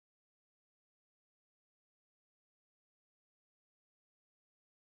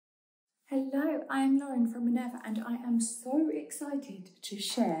Hello, I am Lauren from Minerva and I am so excited to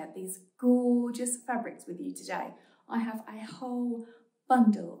share these gorgeous fabrics with you today. I have a whole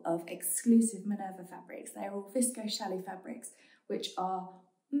bundle of exclusive Minerva fabrics. They are all Viscose Challis fabrics, which are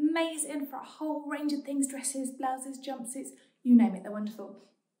amazing for a whole range of things, dresses, blouses, jumpsuits, you name it, they're wonderful.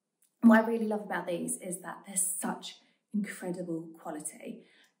 What I really love about these is that they're such incredible quality.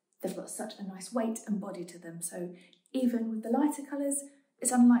 They've got such a nice weight and body to them, so even with the lighter colours,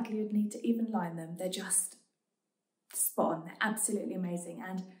 it's unlikely you'd need to even line them. They're just spot on. They're absolutely amazing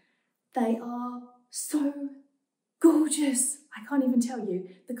and they are so gorgeous. I can't even tell you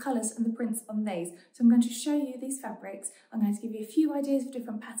the colours and the prints on these. So I'm going to show you these fabrics. I'm going to give you a few ideas of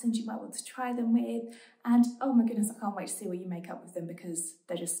different patterns you might want to try them with. And oh my goodness, I can't wait to see what you make up with them because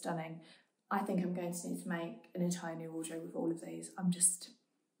they're just stunning. I think I'm going to need to make an entire new wardrobe with all of these. I'm just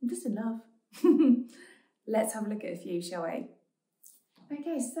in love. Let's have a look at a few, shall we?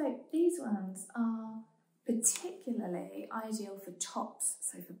 Okay, so these ones are particularly ideal for tops,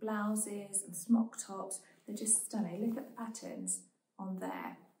 so for blouses and smock tops. They're just stunning. Look at the patterns on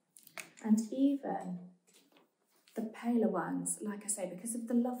there. And even the paler ones, like I say, because of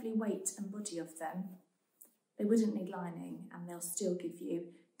the lovely weight and body of them, they wouldn't need lining and they'll still give you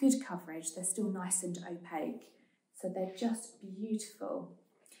good coverage. They're still nice and opaque. So they're just beautiful.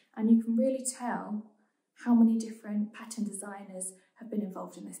 And you can really tell how many different pattern designers have been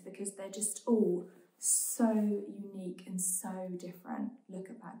involved in this because they're just all so unique and so different. Look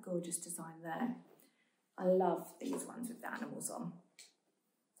at that gorgeous design there. I love these ones with the animals on.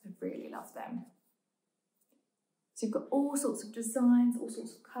 I really love them. So you've got all sorts of designs, all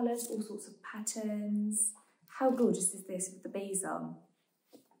sorts of colours, all sorts of patterns. How gorgeous is this with the bees on?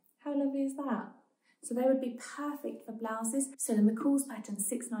 How lovely is that? So they would be perfect for blouses. So the McCall's pattern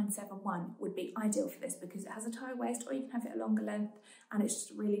 6971 would be ideal for this because it has a tie waist or you can have it a longer length and it's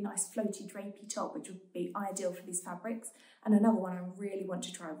just a really nice floaty drapey top which would be ideal for these fabrics. And another one I really want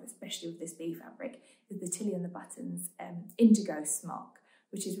to try, especially with this bee fabric, is the Tilly and the Buttons indigo smock,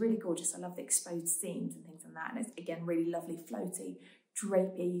 which is really gorgeous. I love the exposed seams and things like that. And it's again really lovely floaty,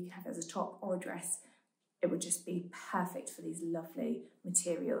 drapey. You can have it as a top or a dress. It would just be perfect for these lovely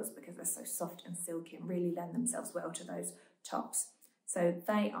materials because they're so soft and silky and really lend themselves well to those tops. So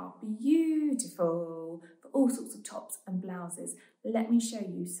they are beautiful for all sorts of tops and blouses. Let me show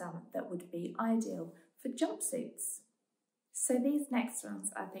you some that would be ideal for jumpsuits. So these next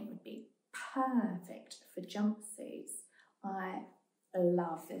ones I think would be perfect for jumpsuits. I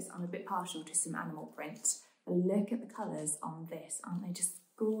love this. I'm a bit partial to some animal print. But look at the colours on this. Aren't they just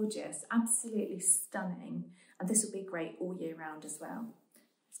gorgeous, absolutely stunning, and this will be great all year round as well.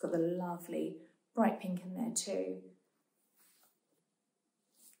 It's got the lovely bright pink in there too.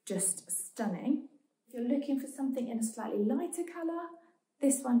 Just stunning. If you're looking for something in a slightly lighter colour,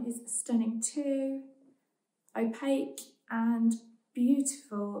 this one is stunning too. Opaque and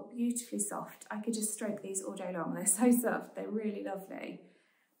beautiful, beautifully soft. I could just stroke these all day long. They're so soft, they're really lovely.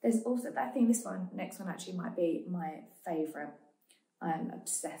 There's also, I think this one, next one actually might be my favourite. I'm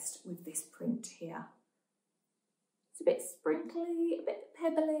obsessed with this print here. It's a bit sprinkly, a bit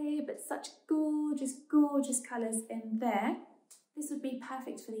pebbly, but such gorgeous, gorgeous colours in there. This would be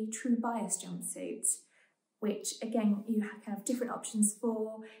perfect for the True Bias jumpsuit, which again, you have different options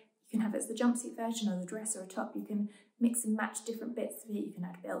for. You can have it as the jumpsuit version or the dress or a top. You can mix and match different bits of it. You can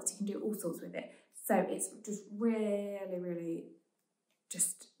add belts, you can do all sorts with it. So it's just really, really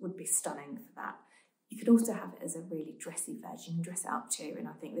just would be stunning for that. You could also have it as a really dressy version. You can dress it up too, and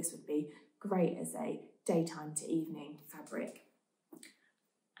I think this would be great as a daytime to evening fabric.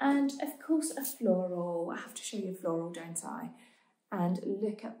 And of course a floral. I have to show you a floral, don't I? And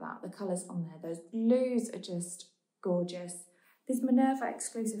look at that, the colours on there. Those blues are just gorgeous. These Minerva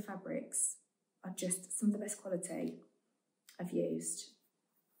Exclusive fabrics are just some of the best quality I've used.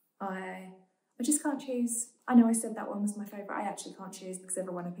 I just can't choose. I know I said that one was my favourite. I actually can't choose because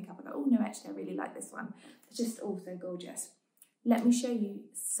every one I pick up I go, oh no, actually I really like this one. They're just all so gorgeous. Let me show you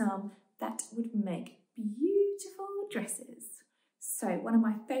some that would make beautiful dresses. So one of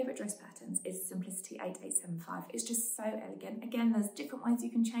my favourite dress patterns is Simplicity 8875. It's just so elegant. Again, there's different ways you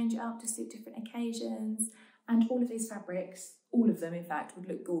can change it up to suit different occasions. And all of these fabrics, all of them in fact, would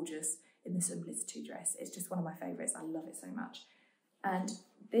look gorgeous in the Simplicity dress. It's just one of my favourites. I love it so much. And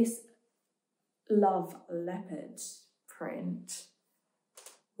this love leopard print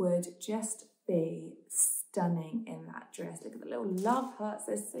would just be stunning in that dress. Look at the little love hearts,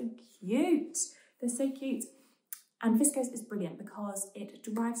 they're so cute. They're so cute. And viscose is brilliant because it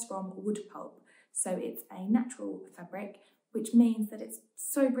derives from wood pulp. So it's a natural fabric which means that it's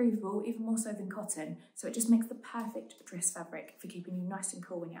so breathable, even more so than cotton. So it just makes the perfect dress fabric for keeping you nice and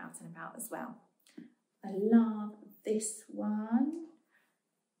cool when you're out and about as well. I love this one.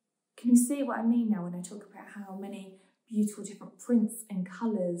 Can you see what I mean now when I talk about how many beautiful different prints and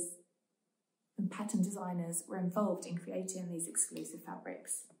colours and pattern designers were involved in creating these exclusive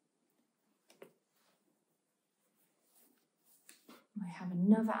fabrics? I have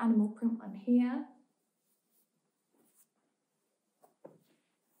another animal print one here.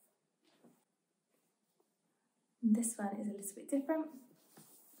 And this one is a little bit different.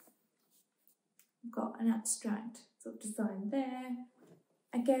 I've got an abstract sort of design there.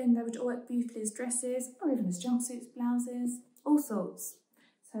 Again, they would all work beautifully as dresses or even as jumpsuits, blouses, all sorts.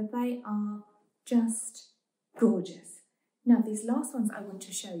 So they are just gorgeous. Now, these last ones I want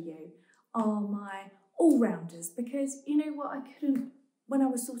to show you are my all-rounders, because you know what, when I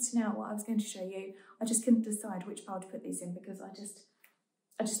was sorting out what I was going to show you, I just couldn't decide which pile to put these in, because I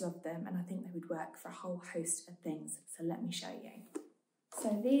just loved them and I think they would work for a whole host of things. So let me show you.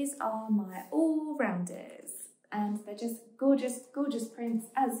 So these are my all-rounders, and they're just gorgeous, gorgeous prints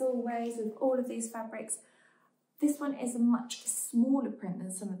as always with all of these fabrics. This one is a much smaller print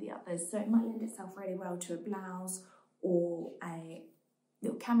than some of the others, so it might lend itself really well to a blouse, or a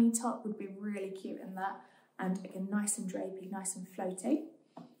little cami top would be really cute in that, and again nice and drapey, nice and floaty.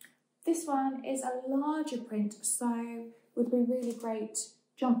 This one is a larger print, so would be really great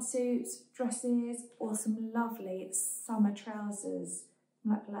jumpsuits, dresses, or some lovely summer trousers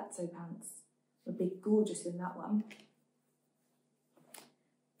like palazzo pants. Would be gorgeous in that one.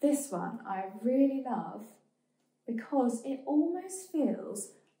 This one I really love because it almost feels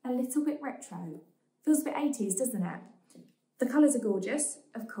a little bit retro. Feels a bit 80s, doesn't it? The colours are gorgeous,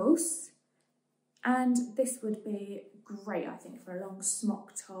 of course, and this would be great, I think, for a long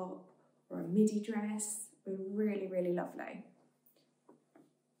smock top or a midi dress. Would be really, really lovely.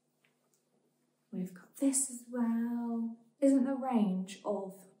 We've got this as well. Isn't the range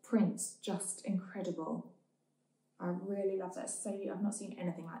of prints just incredible? I really love that. I've not seen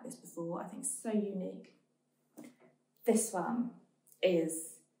anything like this before. I think it's so unique. This one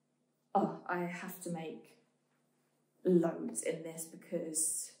is, oh, I have to make loads in this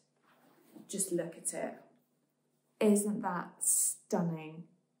because just look at it. Isn't that stunning?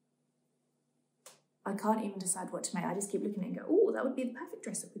 I can't even decide what to make. I just keep looking at it and go, oh, that would be the perfect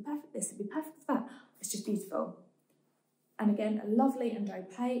dress. It would be perfect this, it would be perfect that. It's just beautiful. And again, lovely and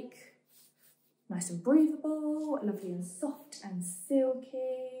opaque, nice and breathable, lovely and soft and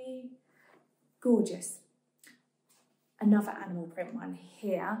silky. Gorgeous. Another animal print one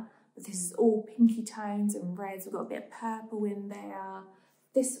here, but this is all pinky tones and reds. We've got a bit of purple in there.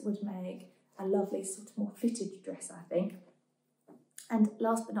 This would make a lovely sort of more fitted dress, I think. And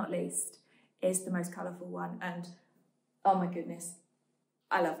last but not least is the most colourful one, and oh my goodness,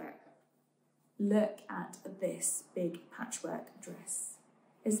 I love it. Look at this big patchwork dress.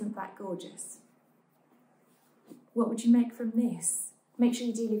 Isn't that gorgeous? What would you make from this? Make sure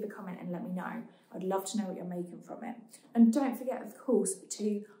you do leave a comment and let me know. I'd love to know what you're making from it. And don't forget, of course,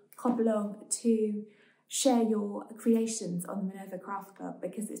 to hop along to share your creations on the Minerva Craft Club,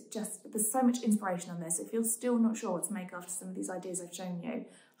 because it's just, there's so much inspiration on this. If you're still not sure what to make after some of these ideas I've shown you,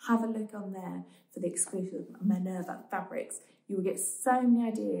 have a look on there for the exclusive Minerva fabrics. You will get so many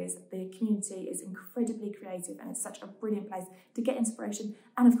ideas. The community is incredibly creative and it's such a brilliant place to get inspiration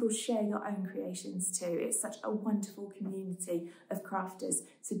and of course share your own creations too. It's such a wonderful community of crafters.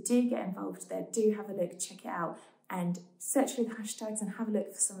 So do get involved there, do have a look, check it out and search through the hashtags and have a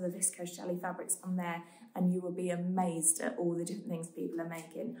look for some of the Viscose Challis fabrics on there, and you will be amazed at all the different things people are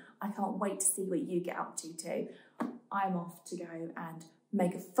making. I can't wait to see what you get up to too. I'm off to go and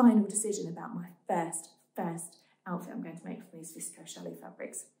make a final decision about my first outfit I'm going to make from these Viscose Challis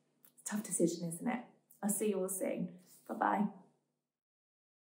fabrics. Tough decision, isn't it? I'll see you all soon. Bye-bye.